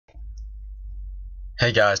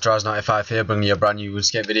Hey guys, Draz95 here, bringing you a brand new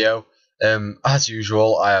RuneScape video. As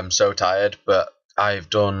usual, I am so tired, but I've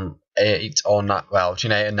done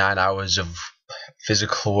between 8 and 9 hours of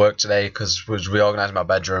physical work today because I was reorganising my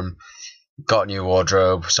bedroom, got a new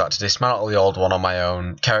wardrobe, started to dismantle the old one on my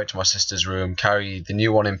own, carry it to my sister's room, carry the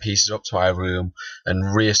new one in pieces up to my room,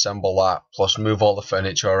 and reassemble that, plus move all the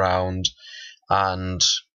furniture around, and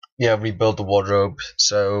rebuild the wardrobe.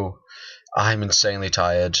 So I'm insanely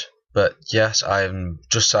tired. But yes, I'm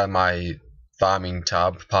just starting my farming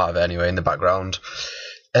tab, part of it anyway, in the background.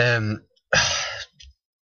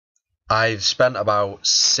 I've spent about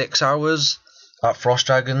 6 hours at Frost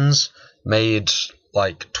Dragons, made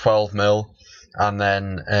like 12 mil, and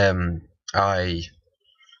then I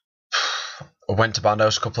went to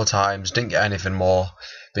Bandos a couple of times, didn't get anything more.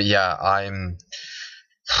 But yeah, I'm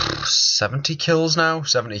 70 kills now,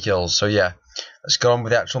 70 kills. So yeah, let's go on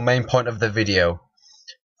with the actual main point of the video.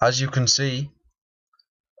 As you can see,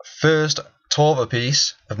 first torva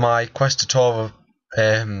piece of my quest to torva,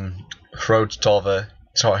 road to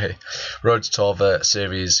torva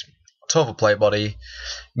series, torva plate body,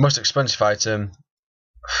 most expensive item.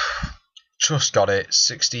 Just got it,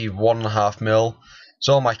 61.5 mil. It's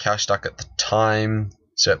all my cash stack at the time,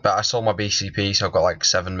 but I sold my BCP, so I've got like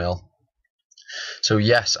 7 mil. So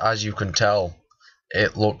yes, as you can tell,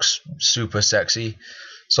 it looks super sexy.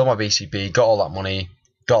 Sold my BCP, got all that money.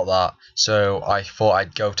 Got that, so I thought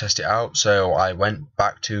I'd go test it out, so I went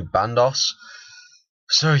back to Bandos.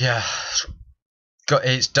 So yeah,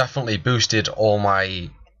 it's definitely boosted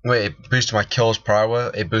it boosted my kills per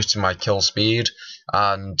hour, it boosted my kill speed,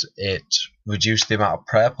 and it reduced the amount of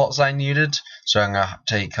prayer pots I needed, so I'm going to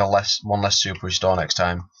take one less super restore next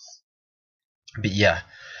time. But yeah,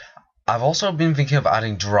 I've also been thinking of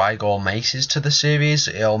adding Drygore maces to the series.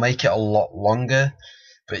 It'll make it a lot longer.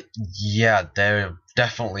 But yeah, they're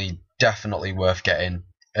definitely worth getting.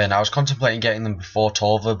 And I was contemplating getting them before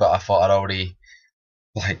Torva, but I thought I'd already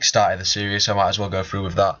started the series, so I might as well go through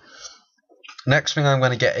with that. Next thing I'm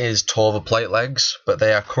going to get is Torva plate legs, but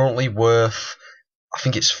they are currently worth, I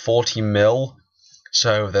think it's 40 mil.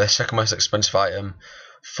 So they're the second most expensive item.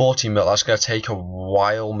 40 mil. That's going to take a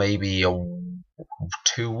while, maybe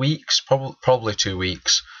 2 weeks, probably 2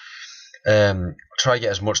 weeks. Try to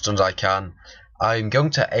get as much done as I can. I'm going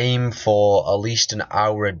to aim for at least an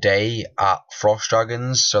hour a day at Frost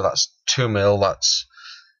Dragons, so that's 2 mil, that's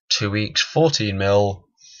 2 weeks, 14 mil,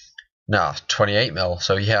 28 mil,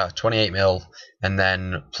 so yeah, 28 mil, and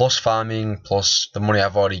then plus farming, plus the money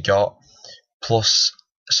I've already got, plus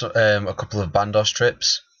a couple of Bandos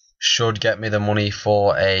trips, should get me the money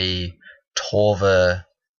for a Torva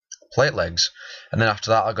plate legs. And then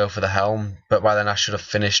after that I'll go for the helm, but by then I should have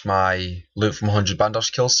finished my loot from 100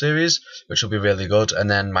 Bandos kills series, which will be really good. And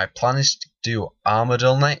then my plan is to do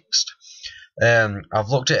Armadillo next. I've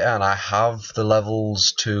looked at it and I have the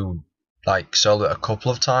levels to solo it a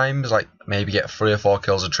couple of times, maybe get 3 or 4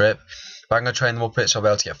 kills a trip, but I'm going to train them up a bit so I'll be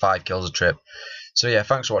able to get 5 kills a trip. So yeah,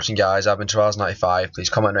 thanks for watching guys, I've been Draz95, please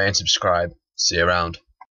comment, rate and subscribe, see you around.